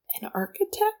like an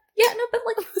architect? Yeah, no, but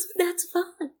like, that's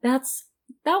fun. That's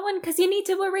that one, because you need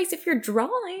to erase if you're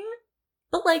drawing.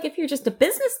 But like, if you're just a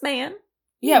businessman.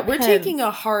 Yeah, we're pens. taking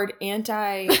a hard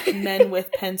anti-men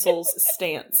with pencils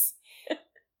stance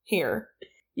here.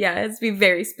 Yeah, it's be a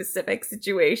very specific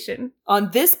situation.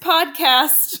 On this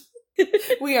podcast,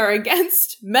 we are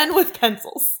against men with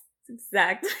pencils.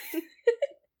 Exactly.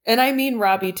 And I mean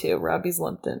Robbie too. Robbie's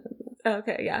lumped in.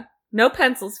 Okay, yeah. No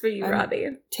pencils for you, I'm Robbie.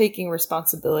 Taking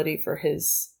responsibility for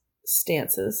his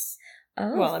stances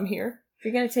Oh, while I'm here. if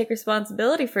you're going to take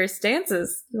responsibility for his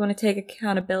stances, you want to take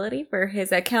accountability for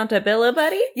his accountability,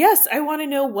 buddy? Yes, I want to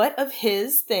know what of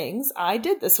his things I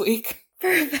did this week.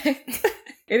 Perfect.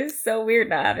 It is so weird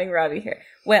not having Robbie here.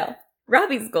 Well,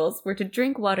 Robbie's goals were to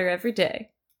drink water every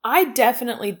day. I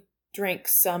definitely drink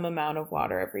some amount of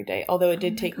water every day, although it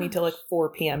did Oh my take me till like gosh. 4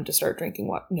 p.m. to start drinking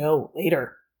water. No,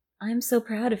 later. I'm so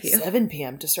proud of you. 7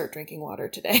 p.m. to start drinking water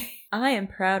today. I am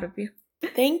proud of you.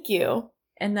 Thank you.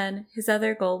 And then his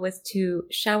other goal was to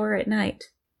shower at night.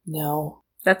 No,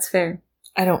 That's fair.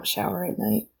 I don't shower at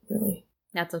night, really.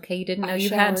 That's okay. You didn't know I you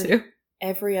had showered to.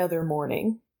 Every other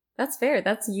morning. That's fair.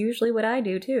 That's usually what I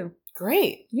do too.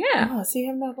 Great. Yeah. Oh, see,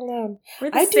 I'm not allowed. We're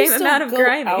the I do same still amount of go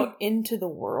grimy. out into the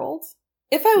world.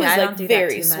 If I was Yeah, I like don't do that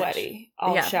very too much. sweaty,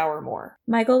 I'll Yeah. shower more.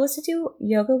 My goal was to do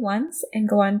yoga once and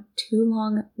go on 2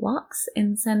 long walks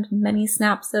and send many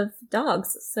snaps of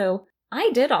dogs. So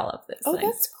I did all of this. Oh,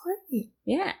 that's great.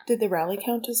 Yeah. Did the rally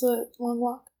count as a long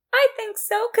walk? I think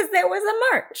so, because there was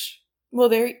a march. Well,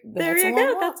 There that's you a go.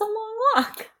 long walk. That's a long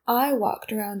walk. I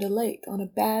walked around a lake on a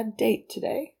bad date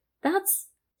today. That's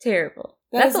terrible.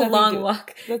 That That's has a nothing to long do-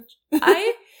 walk. That-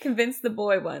 I convinced the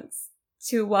boy once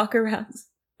to walk around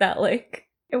that lake.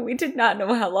 And we did not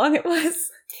know how long it was.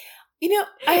 You know,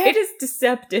 It is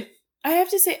deceptive. I have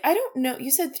to say, I don't know. You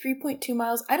said 3.2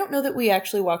 miles. I don't know that we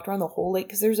actually walked around the whole lake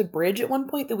because there's a bridge at one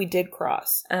point that we did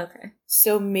cross. Okay.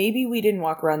 So maybe we didn't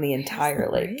walk around the entire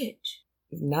lake. Bridge?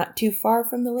 Not too far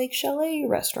from the Lake Chalet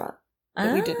restaurant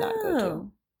that we did not go to.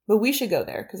 Oh. But we should go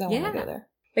there because I want Yeah. to go there.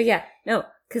 But yeah, no,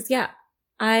 because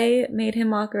I made him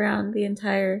walk around the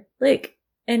entire lake.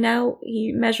 And now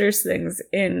he measures things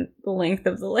in the length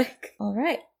of the lake. All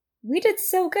right. We did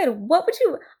so good. What would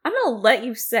you... I'm going to let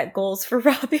you set goals for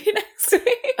Robbie next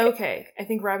week. Okay, I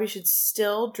think Robbie should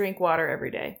still drink water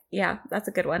every day. Yeah, that's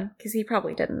a good one. Because he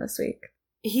probably didn't this week.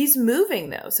 He's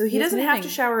moving though, so he He's doesn't have to moving.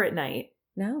 shower at night.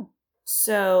 No.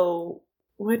 So,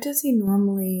 what does he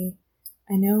normally...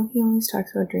 I know he always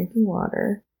talks about drinking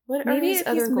water. What are Maybe his if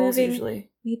other he's goals moving-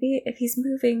 usually? Maybe if he's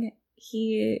moving,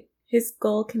 his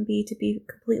goal can be to be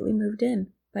completely moved in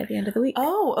by the end of the week.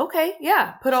 Oh, okay,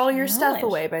 yeah. Put all your stuff Challenge.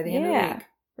 away by the end of the Yeah. week.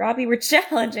 Robbie, we're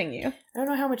challenging you. I don't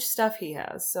know how much stuff he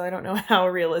has, so I don't know how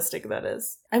realistic that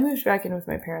is. I moved back in with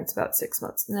my parents about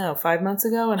 5 months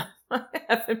ago, and I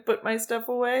haven't put my stuff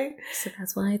away. So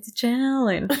that's why it's a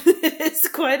challenge. It's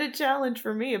quite a challenge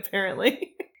for me,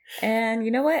 apparently. And you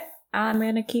know what? I'm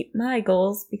going to keep my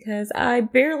goals because I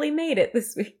barely made it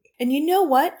this week. And you know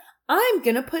what? I'm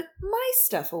gonna put my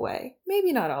stuff away.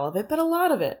 Maybe not all of it, but a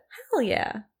lot of it. Hell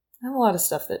yeah. I have a lot of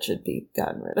stuff that should be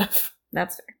gotten rid of.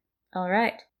 That's fair. All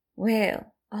right.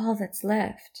 Well, all that's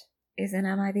left is an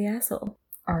Am I the Asshole?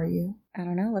 Are you? I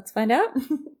don't know. Let's find out.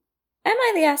 Am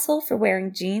I the asshole for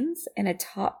wearing jeans and a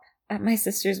top at my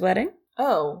sister's wedding?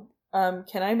 Oh,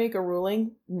 can I make a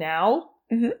ruling now?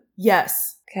 Mhm.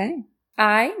 Yes. Okay.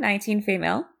 I, 19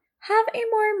 female, have a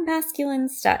more masculine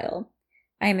style.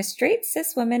 I am a straight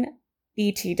cis woman,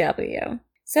 BTW.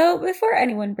 So before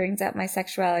anyone brings up my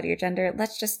sexuality or gender,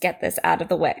 let's just get this out of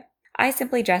the way. I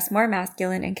simply dress more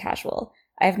masculine and casual.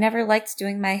 I've never liked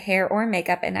doing my hair or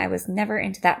makeup, and I was never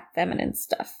into that feminine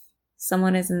stuff.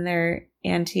 Someone is in their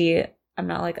anti, I'm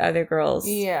not like other girls.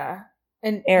 Yeah.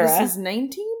 And Era. this is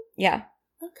 19? Yeah.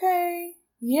 Okay.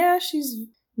 Yeah, she's...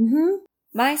 Mm-hmm.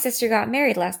 My sister got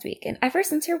married last week, and ever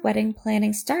since her wedding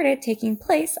planning started taking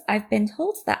place, I've been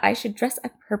told that I should dress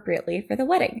appropriately for the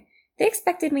wedding. They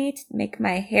expected me to make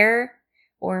my hair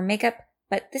or makeup,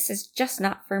 but this is just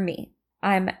not for me.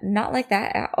 I'm not like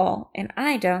that at all, and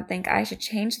I don't think I should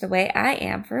change the way I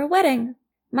am for a wedding.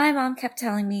 My mom kept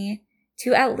telling me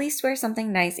to at least wear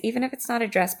something nice, even if it's not a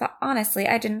dress, but honestly,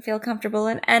 I didn't feel comfortable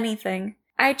in anything.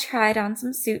 I tried on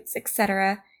some suits,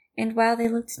 etc., and while they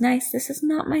looked nice, this is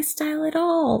not my style at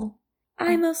all.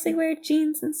 I mostly wear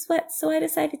jeans and sweats, so I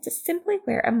decided to simply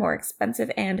wear a more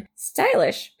expensive and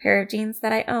stylish pair of jeans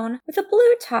that I own with a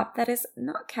blue top that is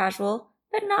not casual,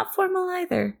 but not formal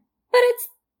either. But it's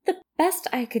the best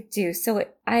I could do so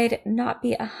I'd not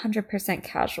be 100%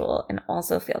 casual and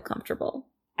also feel comfortable.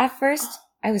 At first,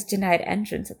 I was denied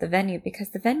entrance at the venue because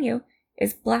the venue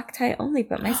is black tie only,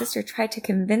 but my sister tried to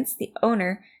convince the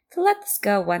owner to let this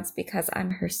go once because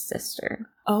I'm her sister.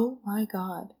 Oh my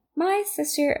god. My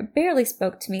sister barely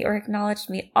spoke to me or acknowledged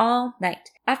me all night.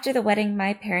 After the wedding,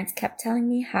 my parents kept telling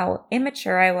me how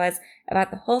immature I was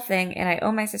about the whole thing, and I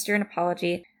owe my sister an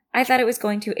apology. I thought it was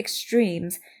going to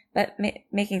extremes, but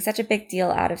making such a big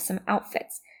deal out of some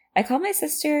outfits. I called my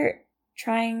sister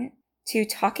trying to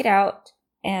talk it out,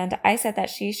 and I said that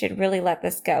she should really let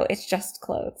this go. It's just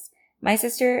clothes. My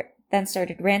sister then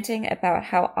started ranting about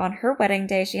how on her wedding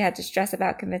day she had to stress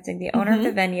about convincing the owner of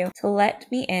the venue to let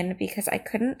me in because I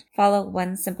couldn't follow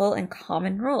one simple and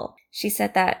common rule. She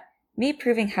said that me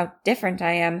proving how different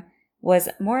I am was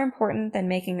more important than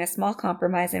making a small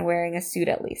compromise and wearing a suit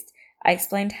at least. I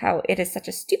explained how it is such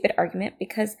a stupid argument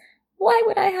because why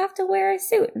would I have to wear a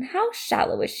suit, and how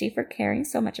shallow is she for caring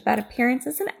so much about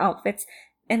appearances and outfits,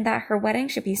 and that her wedding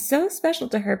should be so special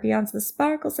to her beyond the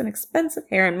sparkles and expensive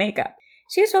hair and makeup.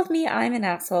 She told me I'm an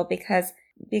asshole because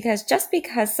just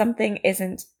because something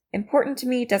isn't important to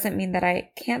me doesn't mean that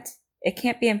it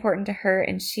can't be important to her,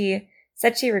 and she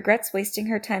said she regrets wasting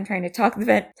her time trying to talk to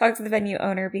the venue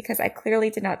owner because I clearly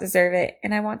did not deserve it,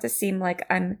 and I want to seem like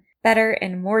I'm better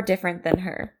and more different than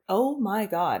her. Oh my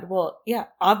god. Well, yeah,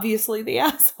 obviously the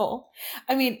asshole.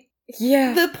 I mean,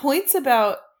 Yeah. the points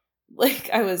about, like,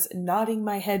 I was nodding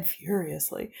my head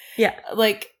furiously. Yeah.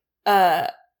 Like,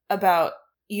 about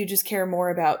you just care more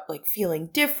about, like, feeling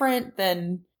different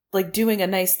than, like, doing a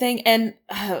nice thing. And,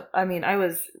 I mean, I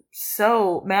was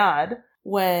so mad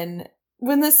when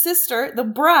the sister, the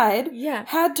bride, Yeah.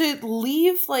 had to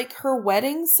leave, like, her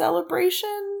wedding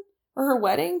celebration or her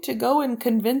wedding to go and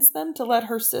convince them to let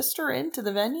her sister into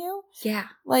the venue. Yeah.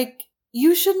 Like,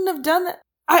 you shouldn't have done that.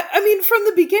 I mean, from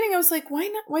the beginning, I was like, why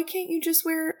not? Why can't you just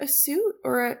wear a suit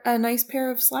or a nice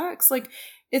pair of slacks? Like,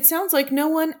 it sounds like no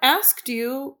one asked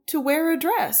you to wear a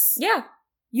dress. Yeah.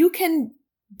 You can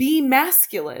be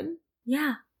masculine.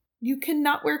 Yeah. You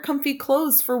cannot wear comfy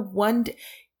clothes for one day.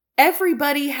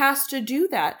 Everybody has to do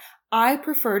that. I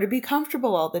prefer to be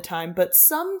comfortable all the time, but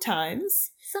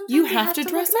sometimes you have to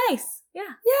dress look nice.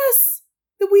 Yeah. Yes.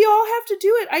 We all have to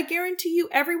do it. I guarantee you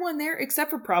everyone there, except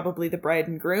for probably the bride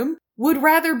and groom, would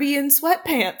rather be in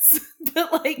sweatpants.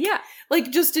 But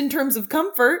like just in terms of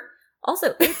comfort.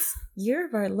 Also, it's year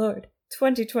of our Lord,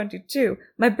 2022.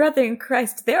 My brother in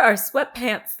Christ, there are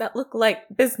sweatpants that look like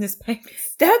business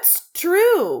pants. That's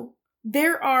true.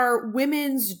 There are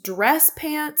women's dress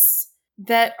pants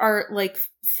that are like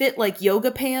fit like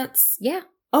yoga pants. Yeah.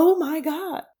 Oh my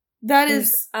God.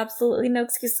 There's absolutely no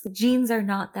excuse. Jeans are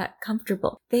not that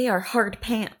comfortable. They are hard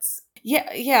pants.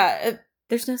 Yeah.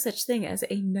 There's no such thing as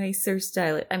a nicer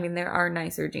style. I mean, there are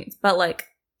nicer jeans, but like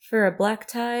for a black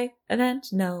tie event,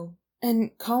 no.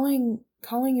 And calling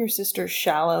your sister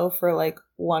shallow for like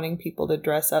wanting people to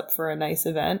dress up for a nice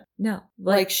event. No.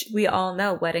 Like we all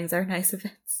know weddings are nice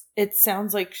events. It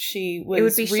sounds like she was it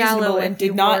would be reasonable and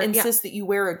did not wore, insist that you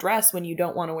wear a dress when you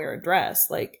don't want to wear a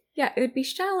dress. Like, yeah, it would be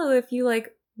shallow if you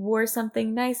like wore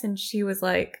something nice and she was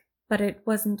like, but it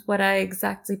wasn't what I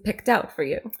exactly picked out for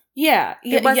you. Yeah.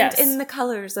 It wasn't in the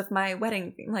colors of my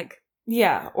wedding thing. Like,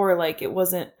 yeah. Or like it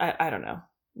wasn't, I don't know.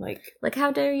 Like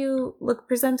how dare you look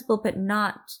presentable but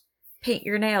not paint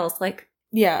your nails? Like,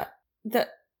 yeah.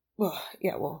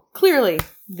 Well, clearly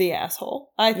the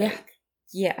asshole, I think.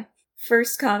 Yeah.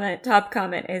 First comment, top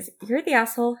comment is, you're the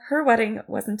asshole. Her wedding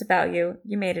wasn't about you.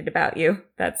 You made it about you.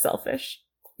 That's selfish.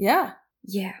 Yeah.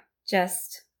 Yeah.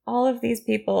 Just all of these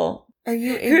people. Are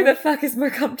you who the fuck is more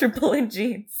comfortable in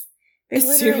jeans? They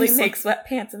literally Seriously? make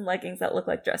sweatpants and leggings that look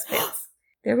like dress pants.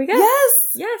 There we go.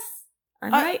 Yes.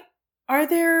 I'm right.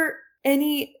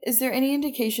 Is there any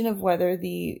indication of whether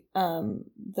the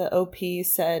OP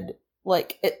said,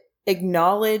 like, it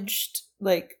acknowledged,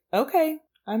 like, okay,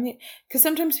 because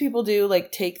sometimes people do,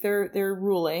 like, take their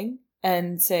ruling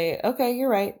and say, okay, you're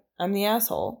right, I'm the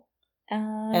asshole.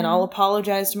 And I'll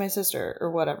apologize to my sister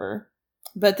or whatever.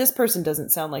 But this person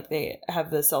doesn't sound like they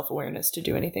have the self-awareness to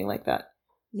do anything like that.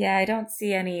 Yeah, I don't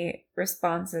see any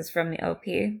responses from the OP.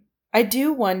 I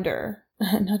do wonder,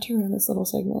 not to ruin this little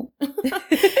segment,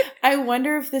 I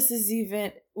wonder if this is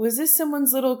was this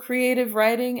someone's little creative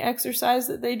writing exercise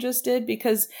that they just did?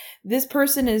 Because this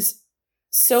person is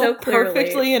so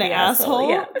perfectly an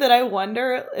asshole that I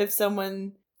wonder if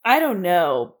someone, I don't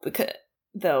know,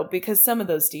 because some of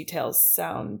those details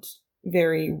sound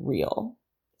very real.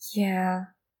 Yeah.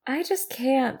 I just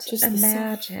can't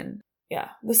imagine.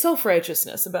 The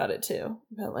self-righteousness about it too.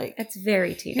 But like, it's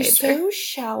very teenager. You're so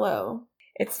shallow.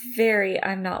 It's very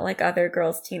I'm not like other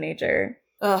girls teenager.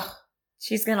 Ugh.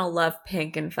 She's gonna love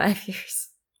pink in 5 years.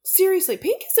 Seriously,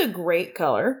 pink is a great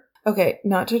color. Okay,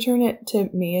 not to turn it to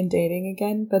me and dating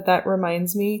again, but that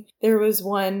reminds me, there was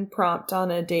one prompt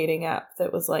on a dating app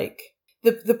that was like,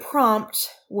 the prompt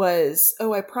was,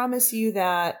 oh, I promise you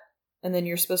that, and then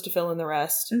you're supposed to fill in the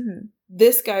rest. Mm-hmm.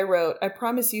 This guy wrote, I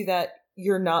promise you that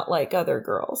you're not like other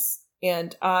girls.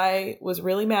 And I was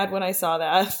really mad when I saw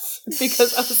that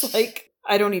because I was like,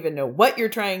 I don't even know what you're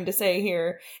trying to say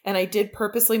here. And I did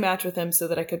purposely match with him so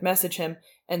that I could message him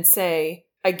and say,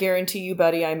 I guarantee you,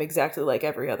 buddy, I'm exactly like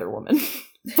every other woman.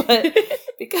 But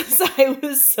because I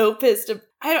was so pissed,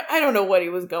 I don't know what he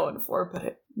was going for,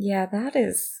 but yeah, that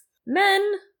is, men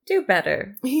do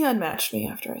better. He unmatched me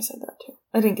after I said that too.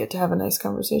 I didn't get to have a nice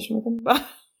conversation with him, but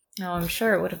no, I'm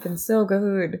sure it would have been so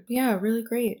good. Yeah, really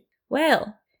great.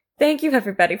 Well, thank you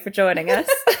everybody for joining us.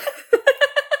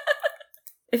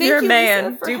 If Thank you're a you,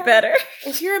 man, Lisa, do better.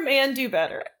 If you're a man, do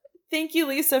better. Thank you,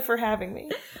 Lisa, for having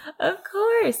me. Of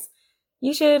course.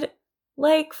 You should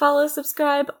follow,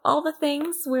 subscribe, all the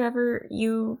things wherever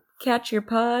you catch your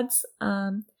pods.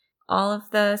 All of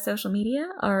the social media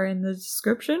are in the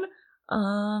description,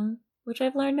 which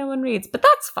I've learned no one reads, but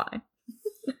that's fine.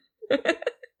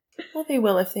 Well, they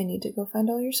will if they need to go find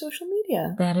all your social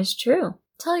media. That is true.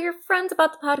 Tell your friends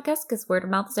about the podcast because word of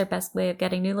mouth is our best way of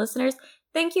getting new listeners.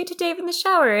 Thank you to Dave in the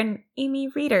Shower and Amy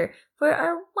Reeder for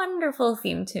our wonderful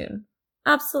theme tune.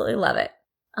 Absolutely love it.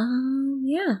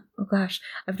 Yeah. Oh gosh,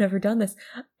 I've never done this.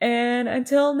 And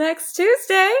until next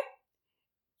Tuesday,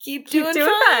 keep doing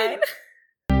fine.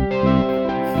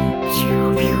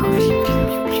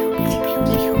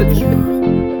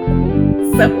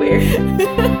 So weird.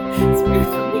 It's weird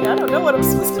for me. I don't know what I'm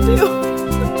supposed to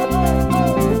do.